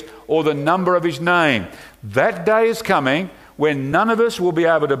the beast or the number of his name. That day is coming when none of us will be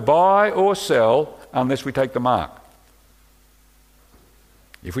able to buy or sell unless we take the mark.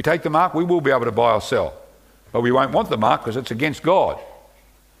 If we take the mark, we will be able to buy or sell, but we won't want the mark because it's against God.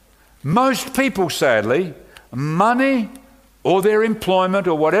 Most people, sadly, money or their employment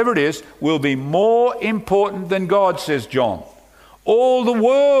or whatever it is will be more important than God, says John. All the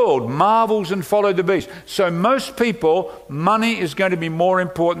world marvels and follow the beast. So most people, money is going to be more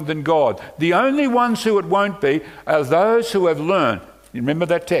important than God. The only ones who it won't be are those who have learned. You remember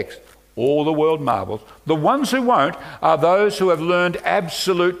that text? All the world marvels. The ones who won't are those who have learned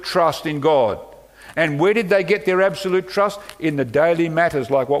absolute trust in God. And where did they get their absolute trust? In the daily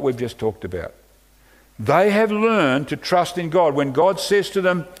matters like what we've just talked about. They have learned to trust in God. When God says to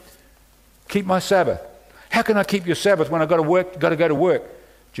them, keep my Sabbath. How can I keep your Sabbath when I've got to go to work?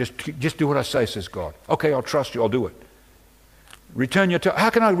 Just do what I say, says God. Okay, I'll trust you, I'll do it. Return your tithe. How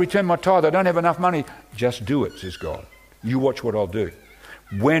can I return my tithe? I don't have enough money. Just do it, says God. You watch what I'll do.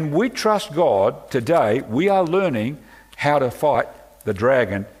 When we trust God today, we are learning how to fight the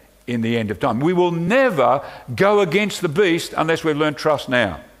dragon in the end of time. We will never go against the beast unless we've learned trust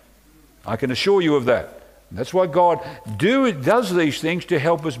now. I can assure you of that. That's why God does these things to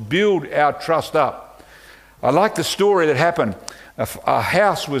help us build our trust up. I like the story that happened. A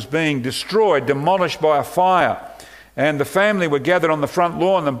house was being destroyed, demolished by a fire. And the family were gathered on the front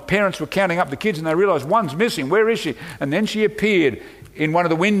lawn. The parents were counting up the kids and they realised one's missing. Where is she? And then she appeared in one of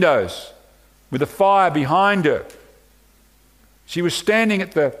the windows with a fire behind her. She was standing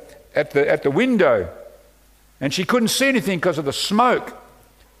at the window and she couldn't see anything because of the smoke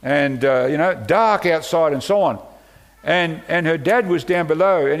and dark outside and so on. And her dad was down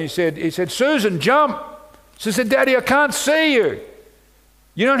below and he said, Susan, jump. She said, Daddy, I can't see you.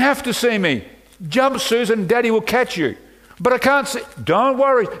 You don't have to see me. Jump, Susan, Daddy will catch you. But I can't see. Don't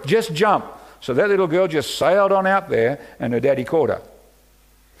worry, just jump. So that little girl just sailed on out there and her daddy caught her.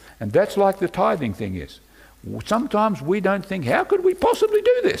 And that's like the tithing thing is. Sometimes we don't think, how could we possibly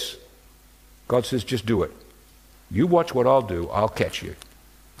do this? God says, just do it. You watch what I'll do. I'll catch you.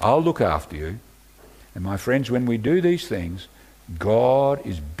 I'll look after you. And my friends, when we do these things, God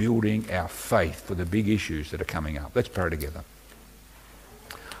is building our faith for the big issues that are coming up. Let's pray together.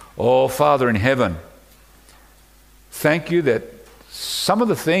 Oh, Father in heaven, thank you that some of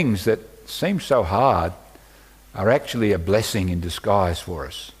the things that seem so hard are actually a blessing in disguise for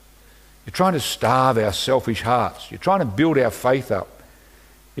us. You're trying to starve our selfish hearts. You're trying to build our faith up.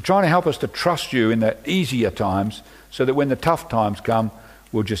 You're trying to help us to trust you in the easier times so that when the tough times come,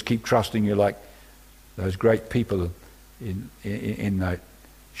 we'll just keep trusting you like those great people in the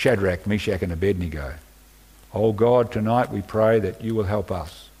Shadrach, Meshach and Abednego. Oh God, tonight we pray that you will help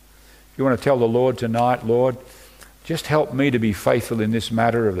us. If you want to tell the Lord tonight, Lord, just help me to be faithful in this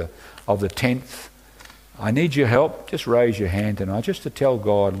matter of the 10th. I need your help. Just raise your hand tonight just to tell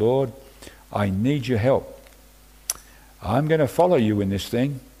God, Lord, I need your help. I'm going to follow you in this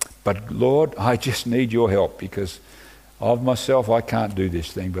thing, but Lord, I just need your help because of myself I can't do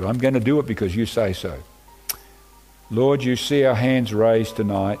this thing, but I'm going to do it because you say so. Lord, you see our hands raised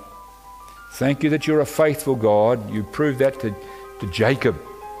tonight. Thank you that you're a faithful God. You proved that to Jacob.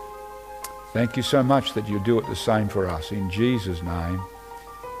 Thank you so much that you do it the same for us. In Jesus' name,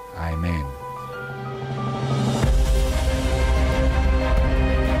 amen.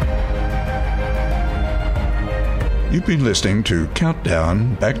 You've been listening to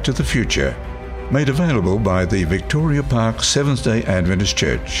Countdown Back to the Future, made available by the Victoria Park Seventh-day Adventist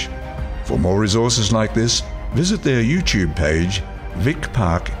Church. For more resources like this, visit their YouTube page, Vic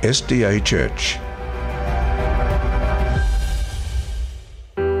Park SDA Church.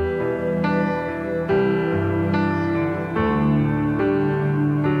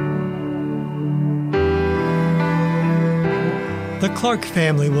 The Clark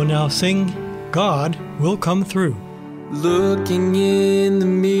family will now sing God Will Come Through. Looking in the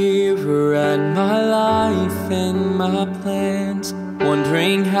mirror at my life and my plans,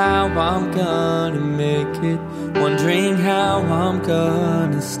 wondering how I'm gonna make it, wondering how I'm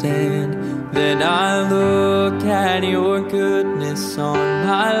gonna stand. Then I look at your goodness on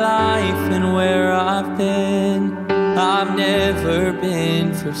my life and where I've been. I've never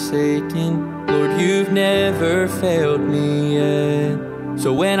been forsaken, Lord, you've never failed me yet.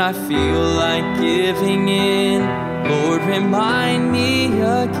 So when I feel like giving in, Lord, remind me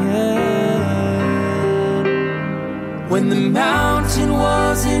again. When the mountain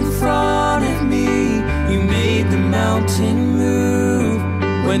was in front of me, you made the mountain move.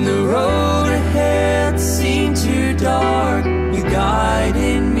 When the road ahead seemed too dark, you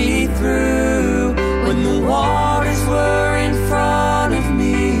guided me through. When the waters were in front of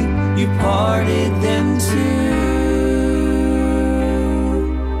me, you parted them too.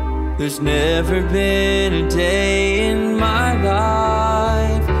 There's never been a day in my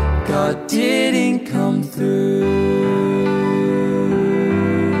life God didn't come through.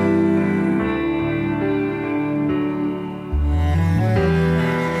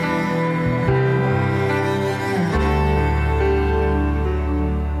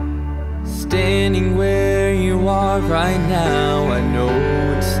 Standing where you are right now, I know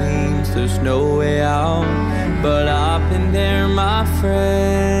it seems there's no way out, but I've been there, my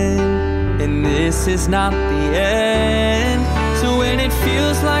friend. And this is not the end. So when it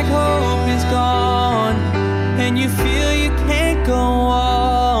feels like hope is gone and you feel you can't go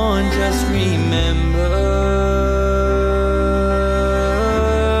on, just remember,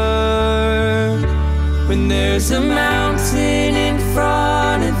 when there's a mountain in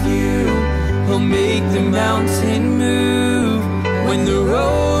front of you, he'll make the mountain move. When the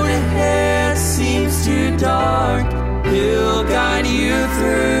road ahead seems too dark, he'll guide you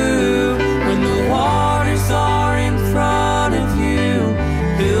through. When the waters are in front of you,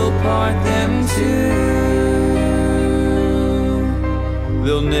 he'll part them too.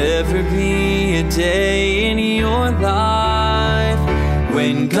 There'll never be a day in your life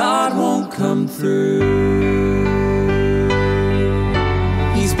when God won't come through.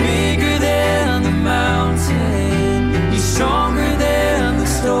 He's bigger than the mountain, he's stronger than the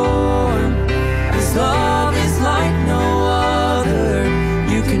storm. His love is like no other,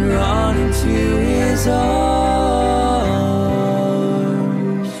 you can run into his arms.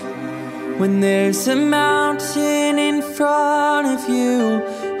 When there's a mountain in front of you,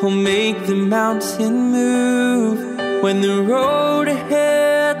 he'll make the mountain move. When the road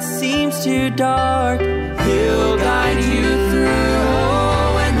ahead seems too dark, he'll guide you through.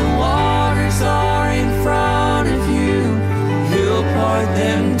 Oh, when the waters are in front of you, he'll part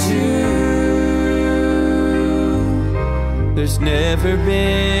them too. There's never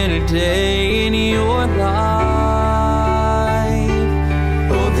been a day in your life,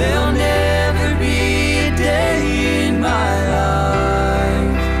 oh, there'll never be a day in my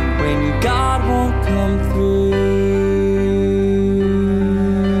life when God won't come through.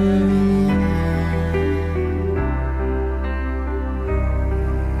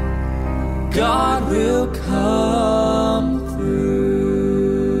 God will come through.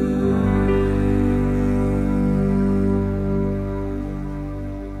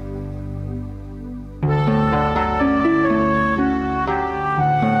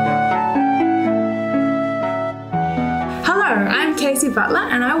 Stacey Butler,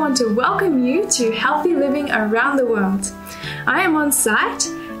 and I want to welcome you to Healthy Living Around the World. I am on site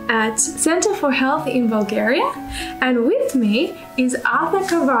at Center for Health in Bulgaria, and with me is Arthur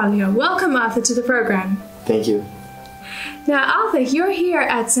Carvalho. Welcome, Arthur, to the program. Thank you. Now, Arthur, you're here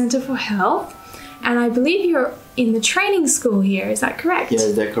at Center for Health, and I believe you're in the training school here. Is that correct?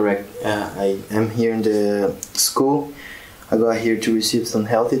 Yes, that's correct. I am here in the school. I got here to receive some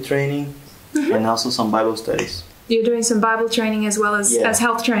healthy training and also some Bible studies. You're doing some Bible training as well as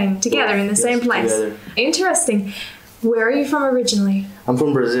health training together in the same place. Together. Interesting. Where are you from originally? I'm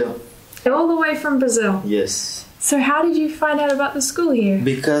from Brazil. All the way from Brazil? Yes. So how did you find out about the school here?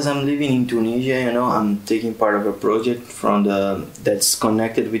 Because I'm living in Tunisia, I'm taking part of a project that's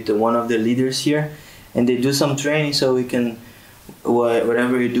connected with one of the leaders here. And they do some training so we can,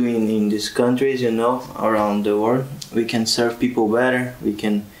 whatever you're doing in these countries, around the world, we can serve people better. We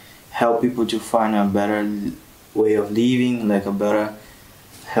can help people to find a better way of living, like a better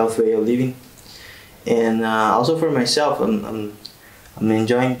health way of living. And also for myself, I'm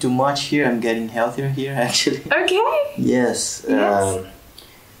enjoying too much here. I'm getting healthier here, actually. Okay. Yes. I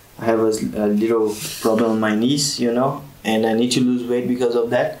have a little problem on my knees, and I need to lose weight because of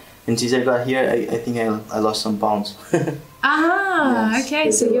that. And since I got here, I think I lost some pounds. Yes,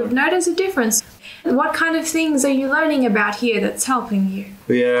 okay. So you've noticed a difference. What kind of things are you learning about here that's helping you?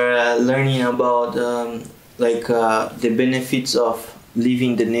 We are learning about the benefits of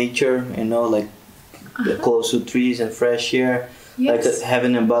living the nature, close to trees and fresh air, like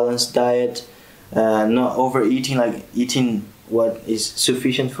having a balanced diet, not overeating, like eating what is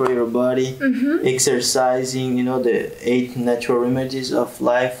sufficient for your body, exercising, the 8 natural remedies of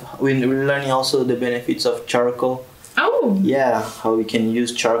life. We're learning also the benefits of charcoal. Oh! Yeah, how we can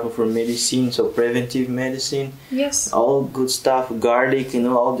use charcoal for medicine, so preventive medicine. Yes. All good stuff, garlic,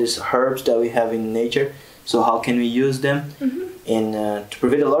 all these herbs that we have in nature. So how can we use them? And to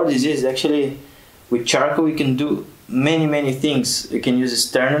prevent a lot of diseases, actually, with charcoal we can do many things. We can use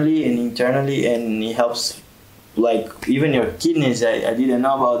externally and internally, and it helps, like even your kidneys. I didn't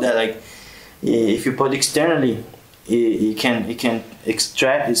know about that. Like if you put externally, it can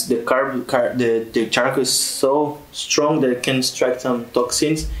extract. It's the charcoal is so strong that it can extract some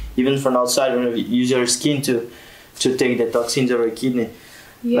toxins even from outside. When you use your skin to take the toxins of your kidney.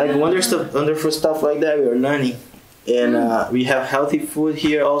 Yeah. Like wonderful stuff like that we are learning. And we have healthy food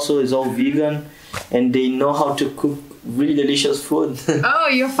here also. It's all vegan, and they know how to cook really delicious food. Oh,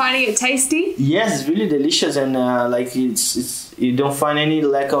 you're finding it tasty? Yes, it's really delicious, and it's you don't find any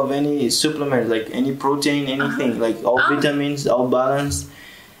lack of any supplement, like any protein, anything, like all vitamins, all balanced.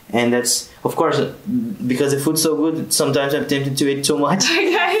 And that's, of course, because the food's so good, sometimes I'm tempted to eat too much.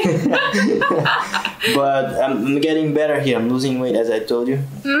 Okay. But I'm getting better here. I'm losing weight, as I told you.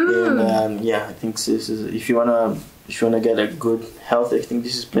 And I think this is, if you wanna get a good health, I think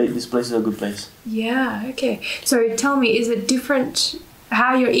this place is a good place. Yeah. Okay. So tell me, is it different?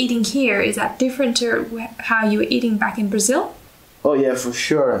 How you're eating here, is that different to how you were eating back in Brazil? Oh yeah, for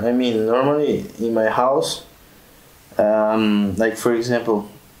sure. I mean, normally in my house, like for example,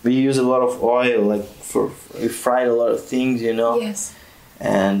 we use a lot of oil, we fried a lot of things, Yes.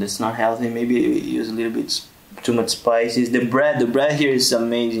 And it's not healthy. Maybe we use a little bit too much spices. The bread here is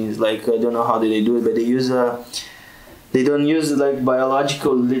amazing. It's like, I don't know how they do it, but they don't use like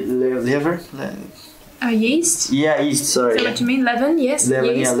biological liver. Yeast? Yeah, yeast, sorry. Is that what you mean? Leaven? Yes.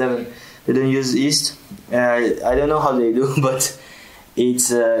 Leaven, yeast. yeah, leaven. They don't use yeast. I don't know how they do, but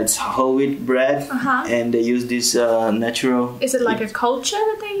it's whole wheat bread, and they use this natural. Is it like a culture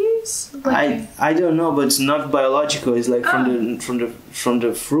that they use? I don't know, but it's not biological. It's like from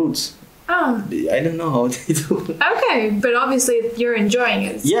the fruits. Oh. I don't know how they do. Okay, but obviously you're enjoying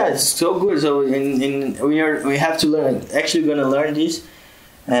it. Yeah, it's so good. So we have to learn. Actually, gonna learn this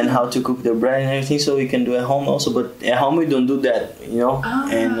and how to cook the bread and everything, so we can do at home also. But at home we don't do that,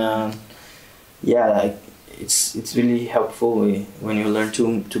 And it's really helpful when you learn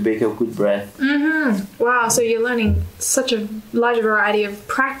to bake a good bread. Wow, so you're learning such a large variety of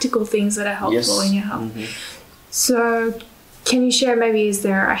practical things that are helpful in your health. So can you share, maybe, is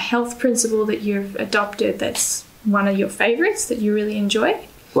there a health principle that you've adopted that's one of your favorites that you really enjoy?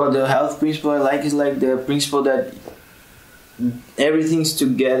 Well, the health principle I like is like the principle that everything's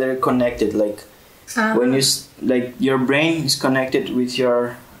together connected. Like when you your brain is connected with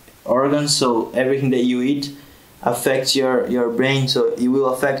your organs, so everything that you eat affects your brain, so it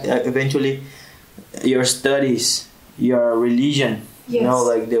will affect eventually your studies, your religion. Yes.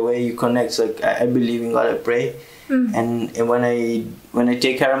 Like the way you connect. So, like I believe in God, I pray, and when I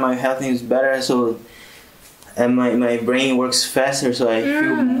take care of my health, it's better. So and my brain works faster, so I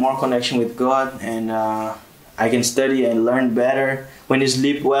feel more connection with God, and I can study and learn better. When you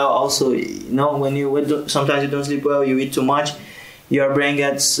sleep well, also, sometimes you don't sleep well, you eat too much, your brain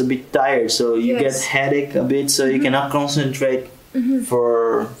gets a bit tired, so you get headache a bit, so you cannot concentrate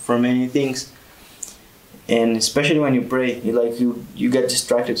for many things. And especially when you pray, you get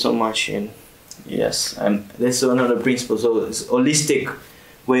distracted so much. And yes, that's another principle. So it's holistic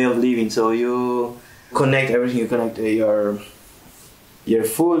way of living. So you connect everything. You connect your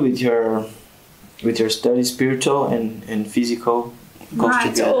food with your study, spiritual and physical.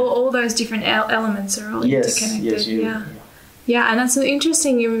 Right. So all those different elements are all interconnected. Yes. Yeah, and that's so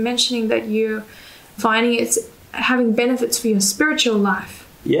interesting. You were mentioning that you're finding it's having benefits for your spiritual life.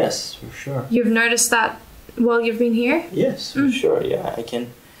 Yes, for sure. You've noticed that while you've been here? Yes, for sure. Yeah,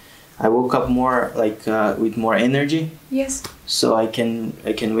 I woke up more with more energy. Yes. So I can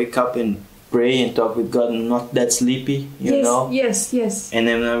wake up and pray and talk with God. I'm not that sleepy, you know. Yes. And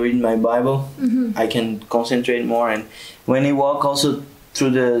then when I read my Bible, I can concentrate more. And when you walk also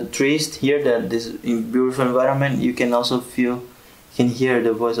through the trees here, this beautiful environment, you can also hear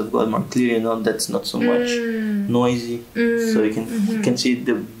the voice of God more clearly. That's not so much noisy. So you can see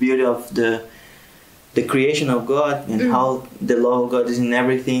the beauty of the creation of God and how the love of God is in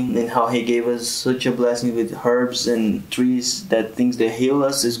everything, and how He gave us such a blessing with herbs and trees, that things that heal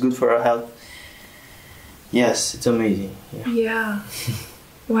us is good for our health. Yes, it's amazing. Yeah.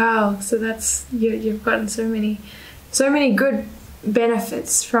 Wow. So that's you've gotten so many good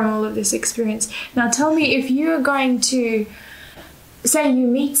benefits from all of this experience. Now tell me, if you're going to say you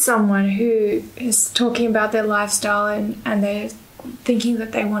meet someone who is talking about their lifestyle and they're thinking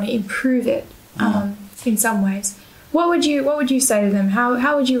that they want to improve it in some ways, what would you say to them?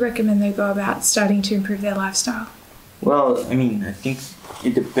 How would you recommend they go about starting to improve their lifestyle? Well, I think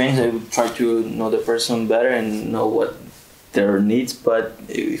it depends. I would try to know the person better and know what their needs. But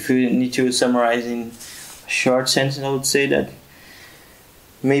if you need to summarize in a short sentence, I would say that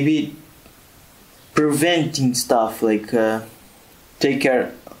maybe preventing stuff, like take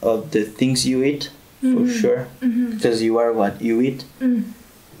care of the things you eat, for sure, because you are what you eat,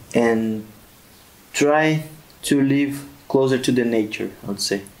 and try to live closer to the nature, I would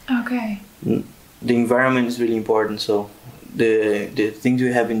say. Okay. The environment is really important. So the things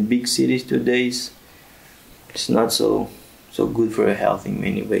we have in big cities today it's not so good for your health in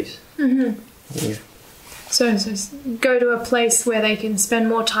many ways. Yeah. So go to a place where they can spend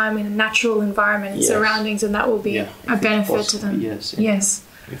more time in a natural environment and surroundings, and that will be a benefit to them. Yes.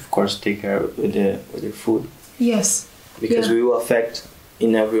 Of course, take care with your food. Yes. Because we will affect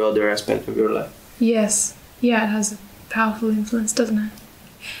in every other aspect of your life. Yes. Yeah, it has a powerful influence, doesn't it?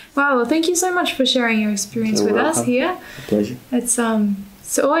 Wow, well, thank you so much for sharing your experience with us here. A pleasure. It's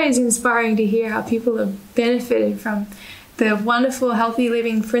always inspiring to hear how people have benefited from the wonderful, healthy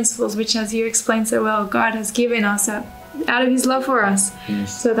living principles which, as you explained so well, God has given us out of His love for us.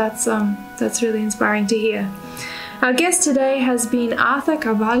 Yes. So that's really inspiring to hear. Our guest today has been Arthur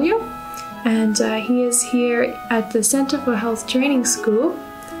Carvalho, and he is here at the Center for Health Training School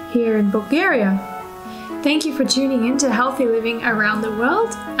here in Bulgaria. Thank you for tuning in to Healthy Living Around the World.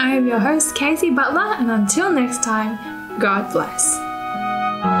 I am your host, Casey Butler, and until next time, God bless.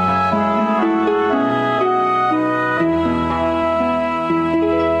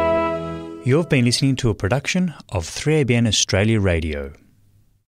 You've been listening to a production of 3ABN Australia Radio.